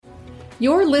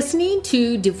You're listening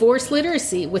to Divorce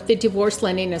Literacy with the Divorce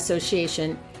Lending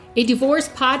Association, a divorce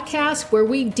podcast where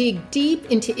we dig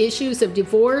deep into issues of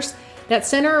divorce that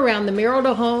center around the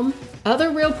marital home,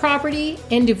 other real property,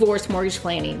 and divorce mortgage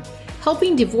planning,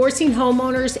 helping divorcing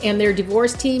homeowners and their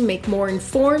divorce team make more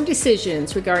informed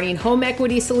decisions regarding home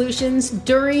equity solutions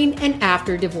during and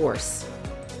after divorce.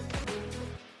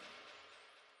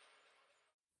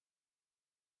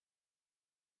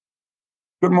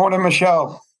 Good morning,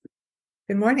 Michelle.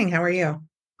 Good morning. How are you?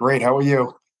 Great. How are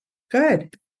you?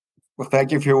 Good. Well,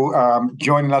 thank you for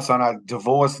joining us on our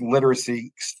Divorce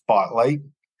Literacy Spotlight.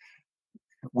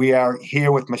 We are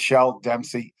here with Michelle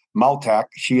Dempsey-Multack.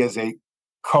 She is a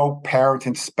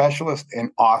co-parenting specialist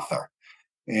and author.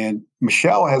 And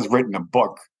Michelle has written a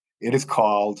book. It is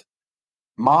called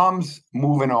Moms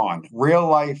Moving On, Real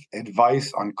Life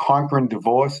Advice on Conquering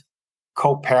Divorce,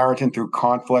 Co-Parenting Through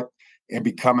Conflict, and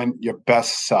Becoming Your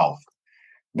Best Self.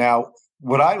 Now,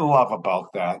 what I love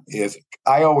about that is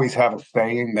I always have a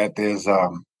saying that there's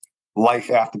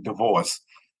life after divorce.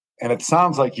 And it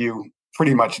sounds like you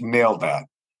pretty much nailed that.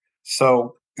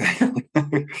 So,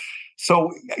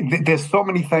 there's so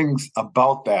many things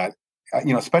about that,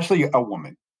 especially a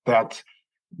woman that's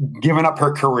given up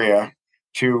her career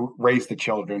to raise the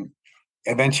children.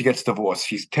 And then she gets divorced.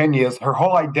 She's 10 years. Her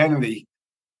whole identity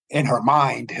in her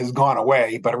mind has gone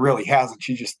away, but it really hasn't.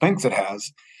 She just thinks it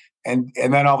has. And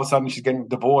then all of a sudden she's getting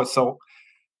divorced. So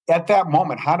at that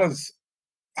moment, how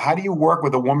do you work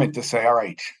with a woman to say, all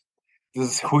right,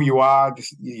 this is who you are,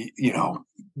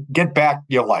 get back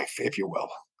your life, if you will.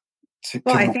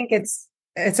 I think it's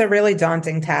a really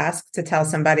daunting task to tell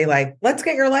somebody like, let's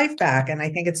get your life back. And I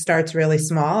think it starts really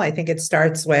small. I think it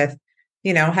starts with,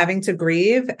 having to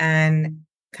grieve and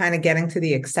kind of getting to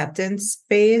the acceptance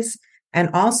phase. And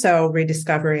also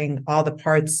rediscovering all the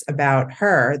parts about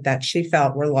her that she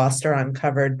felt were lost or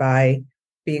uncovered by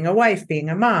being a wife, being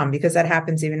a mom, because that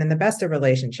happens even in the best of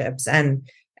relationships. And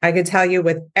I could tell you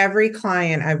with every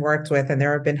client I've worked with, and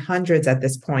there have been hundreds at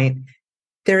this point,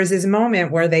 there is this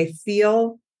moment where they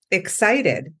feel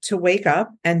excited to wake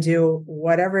up and do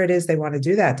whatever it is they want to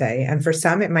do that day. And for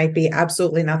some, it might be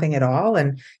absolutely nothing at all.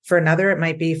 And for another, it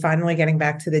might be finally getting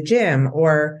back to the gym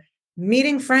or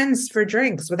meeting friends for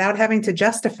drinks without having to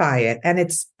justify it. And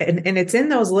it's in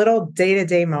those little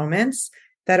day-to-day moments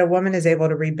that a woman is able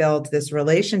to rebuild this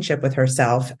relationship with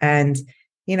herself. And,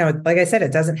 like I said,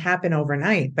 it doesn't happen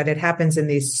overnight, but it happens in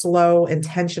these slow,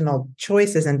 intentional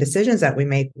choices and decisions that we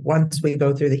make once we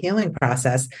go through the healing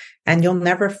process. And you'll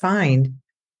never find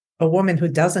a woman who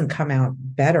doesn't come out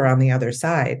better on the other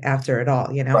side after it all.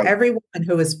 Right. Every woman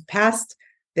who is past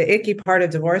the icky part of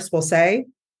divorce will say,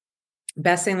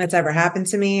 best thing that's ever happened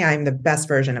to me. I'm the best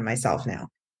version of myself now.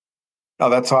 Oh,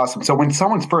 that's awesome. So when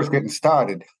someone's first getting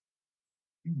started,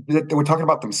 we're talking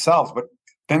about themselves, but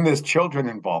then there's children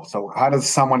involved. So how does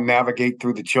someone navigate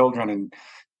through the children and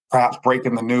perhaps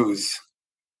breaking the news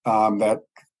that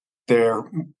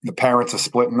the parents are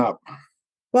splitting up?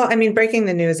 Well, breaking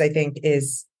the news, I think,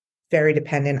 is very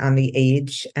dependent on the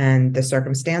age and the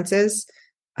circumstances.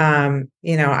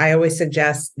 I always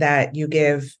suggest that you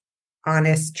give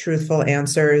honest, truthful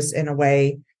answers in a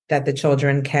way that the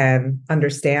children can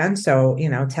understand. So,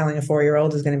 telling a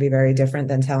 4-year-old is going to be very different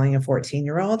than telling a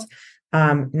 14-year-old.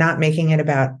 Not making it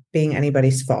about being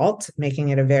anybody's fault, making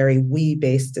it a very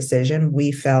we-based decision.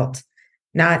 We felt,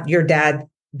 not your dad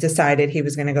decided he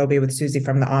was going to go be with Susie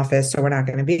from the office, so we're not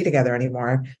going to be together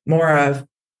anymore. More of,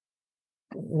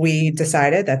 we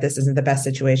decided that this isn't the best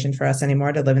situation for us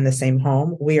anymore to live in the same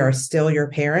home. We are still your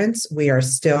parents. We are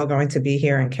still going to be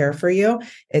here and care for you.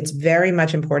 It's very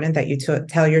much important that you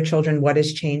tell your children what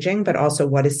is changing, but also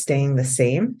what is staying the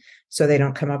same so they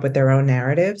don't come up with their own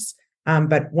narratives.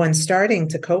 But when starting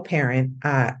to co-parent,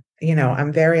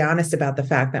 I'm very honest about the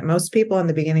fact that most people in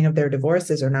the beginning of their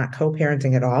divorces are not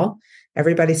co-parenting at all.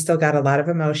 Everybody's still got a lot of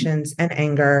emotions and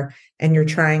anger, and you're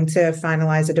trying to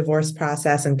finalize a divorce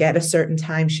process and get a certain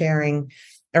time sharing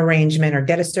arrangement or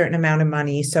get a certain amount of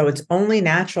money. So it's only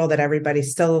natural that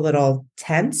everybody's still a little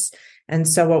tense. And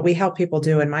so what we help people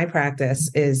do in my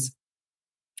practice is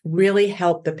really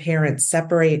help the parents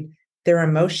separate their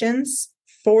emotions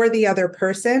for the other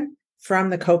person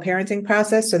from the co-parenting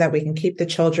process so that we can keep the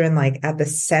children at the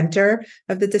center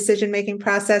of the decision-making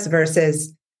process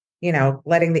versus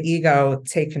letting the ego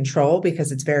take control,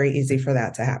 because it's very easy for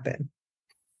that to happen.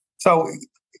 So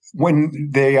when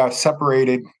they are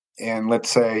separated, and let's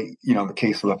say, the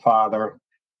case of the father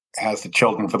has the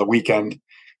children for the weekend,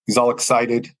 he's all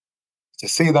excited to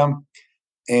see them.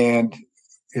 And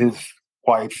his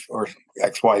wife or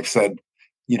ex-wife said,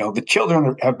 the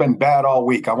children have been bad all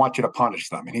week. I want you to punish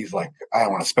them. And he's like, I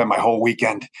don't want to spend my whole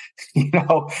weekend,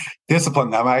 discipline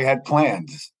them. I had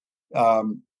plans.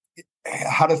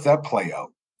 How does that play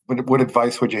out? What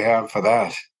advice would you have for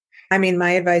that? I mean,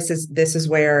 my advice is this is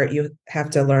where you have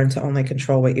to learn to only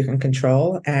control what you can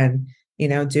control and,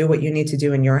 do what you need to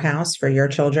do in your house for your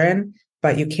children.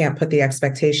 But you can't put the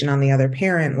expectation on the other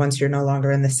parent once you're no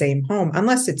longer in the same home,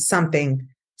 unless it's something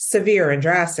severe and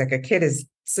drastic. A kid is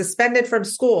suspended from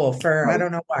school for I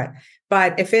don't know what.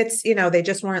 But if it's, they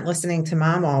just weren't listening to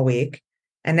mom all week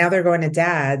and now they're going to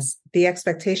dad's, the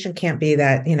expectation can't be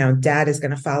that, dad is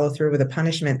going to follow through with a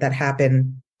punishment that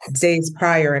happened days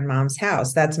prior in mom's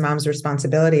house. That's mom's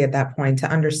responsibility at that point to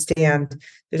understand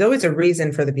there's always a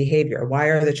reason for the behavior. Why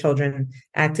are the children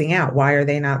acting out? Why are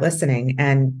they not listening?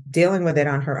 And dealing with it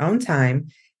on her own time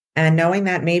and knowing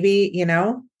that maybe,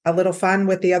 a little fun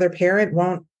with the other parent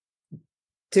won't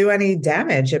do any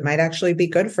damage. It might actually be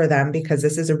good for them because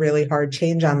this is a really hard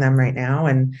change on them right now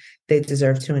and they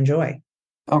deserve to enjoy.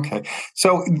 Okay.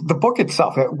 So the book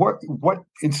itself, what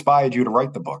inspired you to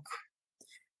write the book?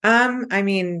 I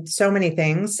mean, so many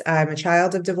things. I'm a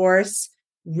child of divorce,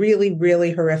 really,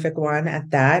 really horrific one at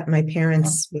that. My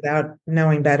parents, without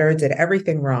knowing better, did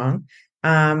everything wrong,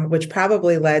 which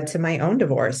probably led to my own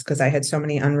divorce because I had so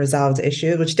many unresolved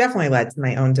issues, which definitely led to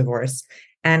my own divorce.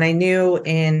 And I knew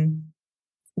in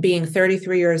being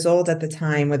 33 years old at the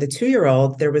time with a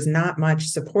 2-year-old, there was not much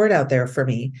support out there for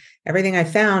me. Everything I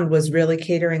found was really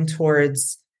catering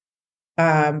towards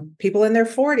people in their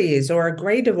 40s or a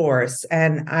gray divorce.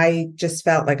 And I just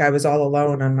felt like I was all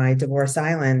alone on my divorce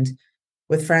island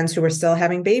with friends who were still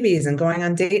having babies and going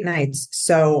on date nights.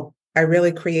 So I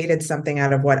really created something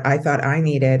out of what I thought I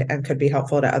needed and could be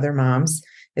helpful to other moms.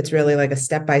 It's really like a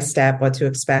step-by-step what to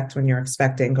expect when you're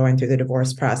expecting going through the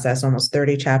divorce process, almost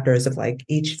 30 chapters of like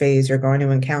each phase you're going to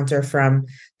encounter from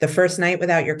the first night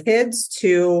without your kids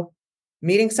to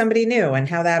meeting somebody new and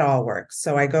how that all works.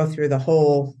 So I go through the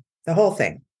whole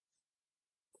thing.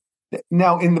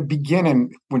 Now, in the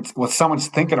beginning, when someone's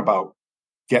thinking about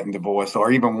getting divorced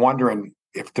or even wondering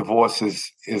if divorce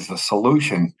is the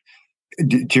solution,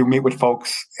 do you meet with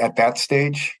folks at that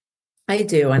stage? I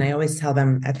do. And I always tell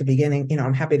them at the beginning,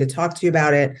 I'm happy to talk to you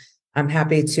about it. I'm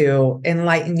happy to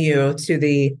enlighten you to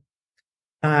the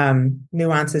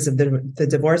nuances of the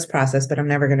divorce process, but I'm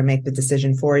never going to make the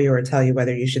decision for you or tell you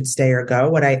whether you should stay or go.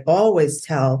 What I always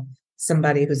tell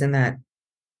somebody who's in that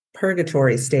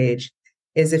purgatory stage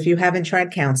is if you haven't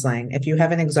tried counseling, if you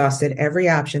haven't exhausted every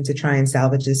option to try and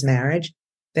salvage this marriage,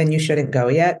 then you shouldn't go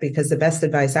yet. Because the best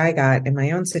advice I got in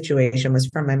my own situation was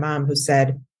from my mom, who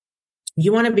said,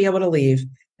 you want to be able to leave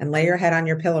and lay your head on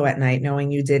your pillow at night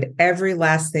knowing you did every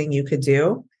last thing you could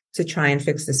do to try and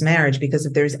fix this marriage. Because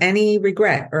if there's any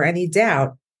regret or any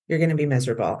doubt, you're going to be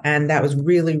miserable. And that was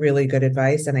really, really good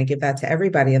advice. And I give that to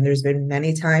everybody. And there's been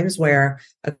many times where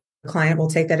a client will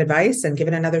take that advice and give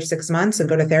it another 6 months and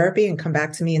go to therapy and come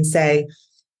back to me and say,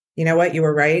 you know what, you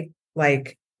were right.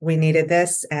 Like, we needed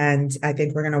this. And I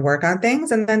think we're going to work on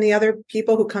things. And then the other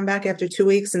people who come back after 2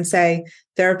 weeks and say,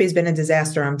 therapy's been a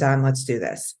disaster. I'm done. Let's do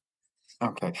this.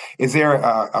 Okay. Is there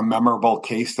a memorable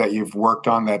case that you've worked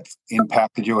on that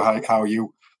impacted you, how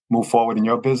you move forward in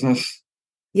your business?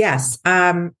 Yes.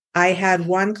 I had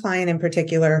one client in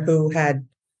particular who had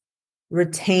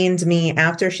retained me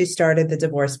after she started the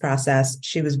divorce process.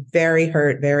 She was very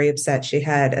hurt, very upset. She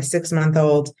had a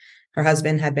 6-month-old. Her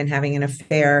husband had been having an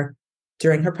affair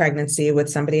during her pregnancy with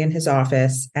somebody in his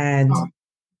office. And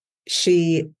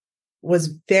she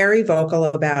was very vocal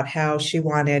about how she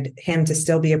wanted him to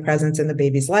still be a presence in the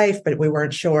baby's life, but we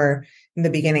weren't sure in the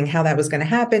beginning how that was going to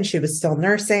happen. She was still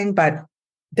nursing, but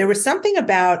there was something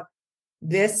about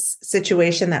this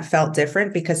situation that felt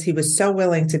different because he was so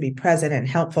willing to be present and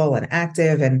helpful and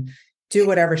active and do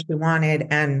whatever she wanted.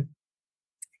 And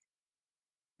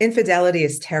infidelity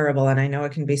is terrible. And I know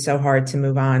it can be so hard to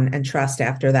move on and trust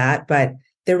after that, but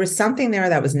there was something there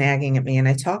that was nagging at me. And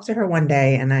I talked to her one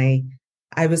day and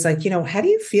I was like, how do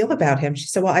you feel about him? She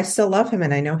said, well, I still love him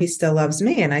and I know he still loves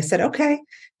me. And I said, okay,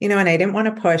 and I didn't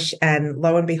want to push. And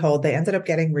lo and behold, they ended up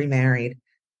getting remarried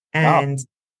and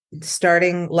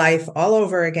starting life all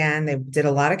over again. They did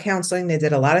a lot of counseling. They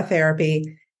did a lot of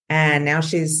therapy. And now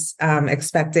she's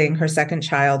expecting her second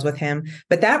child with him.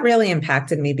 But that really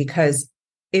impacted me because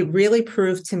it really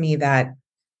proved to me that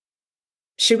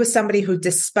she was somebody who,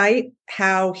 despite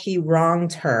how he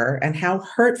wronged her and how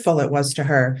hurtful it was to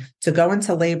her to go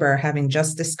into labor, having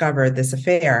just discovered this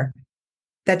affair,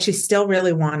 that she still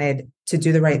really wanted to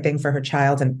do the right thing for her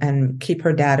child and keep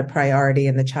her dad a priority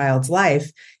in the child's life.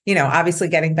 Obviously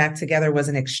getting back together was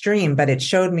an extreme, but it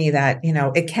showed me that,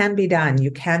 it can be done.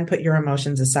 You can put your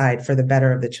emotions aside for the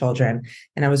better of the children.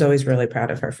 And I was always really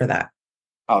proud of her for that.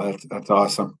 Oh, that's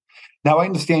awesome. Now, I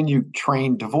understand you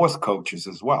train divorce coaches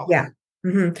as well. Yeah.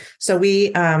 Mm-hmm. So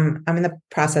I'm in the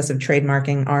process of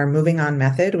trademarking our Moving On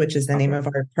method, which is the name of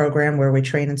our program where we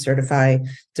train and certify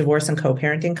divorce and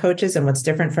co-parenting coaches. And what's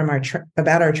different from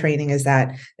about our training is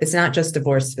that it's not just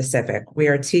divorce specific. We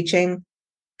are teaching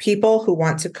people who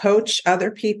want to coach other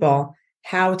people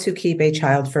how to keep a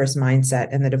child first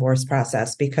mindset in the divorce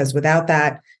process, because without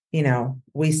that,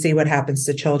 we see what happens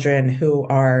to children who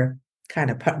are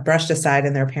kind of brushed aside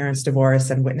in their parents'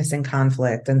 divorce and witnessing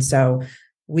conflict. And so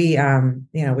we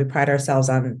pride ourselves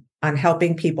on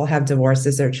helping people have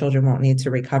divorces their children won't need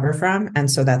to recover from. And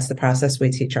so that's the process we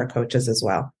teach our coaches as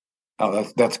well. Oh,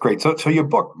 that's great. So your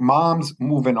book, Moms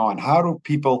Moving On, how do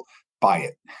people buy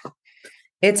it?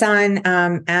 It's on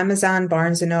Amazon,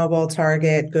 Barnes & Noble,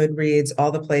 Target, Goodreads,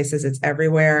 all the places. It's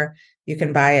everywhere. You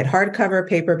can buy it hardcover,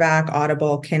 paperback,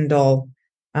 Audible, Kindle.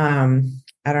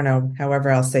 I don't know, however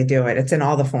else they do it. It's in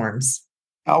all the forms.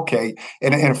 Okay.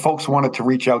 And if folks wanted to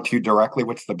reach out to you directly,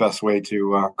 what's the best way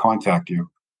to contact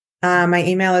you? My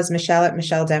email is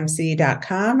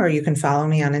michelle@michelledempsey.com, or you can follow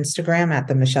me on Instagram at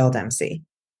the Michelle Dempsey.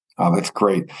 Oh, that's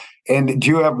great. And do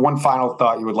you have one final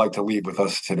thought you would like to leave with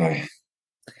us today?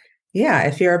 Yeah,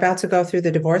 if you're about to go through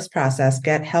the divorce process,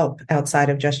 get help outside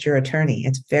of just your attorney.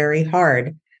 It's very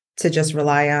hard to just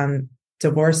rely on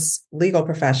divorce legal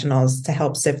professionals to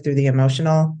help sift through the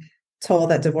emotional toll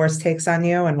that divorce takes on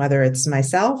you. And whether it's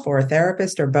myself or a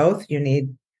therapist or both, you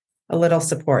need a little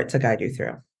support to guide you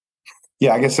through.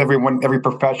 Yeah, I guess every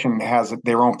profession has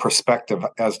their own perspective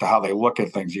as to how they look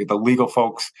at things. The legal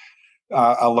folks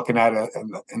are looking at it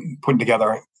and putting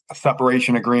together a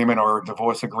separation agreement or a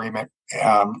divorce agreement.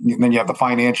 Then you have the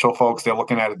financial folks, they're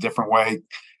looking at it a different way.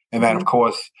 And then, of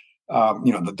course,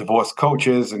 the divorce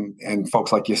coaches and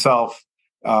folks like yourself,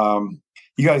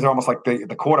 you guys are almost like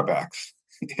the quarterbacks,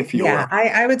 if you will. Yeah,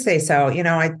 I would say so.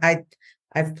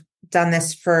 I've done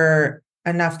this for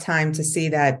enough time to see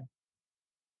that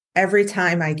every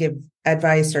time I give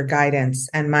advice or guidance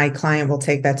and my client will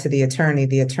take that to the attorney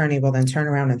will then turn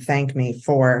around and thank me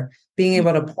for being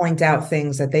able to point out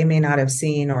things that they may not have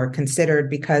seen or considered,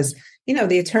 because,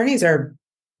 the attorneys are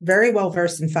very well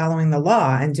versed in following the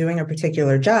law and doing a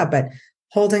particular job, but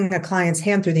holding a client's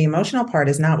hand through the emotional part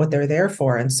is not what they're there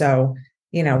for. And so,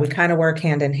 we kind of work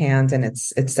hand in hand, and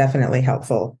it's definitely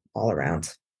helpful all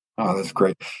around. Oh, that's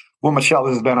great. Well, Michelle,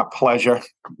 this has been a pleasure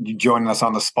you joining us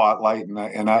on the spotlight,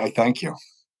 and I thank you.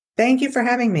 Thank you for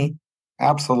having me.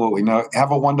 Absolutely. No,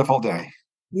 have a wonderful day.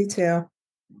 You too.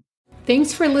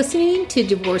 Thanks for listening to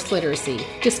Divorce Literacy.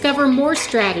 Discover more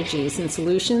strategies and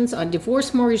solutions on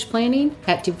divorce mortgage planning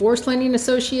at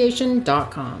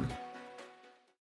divorcelendingassociation.com.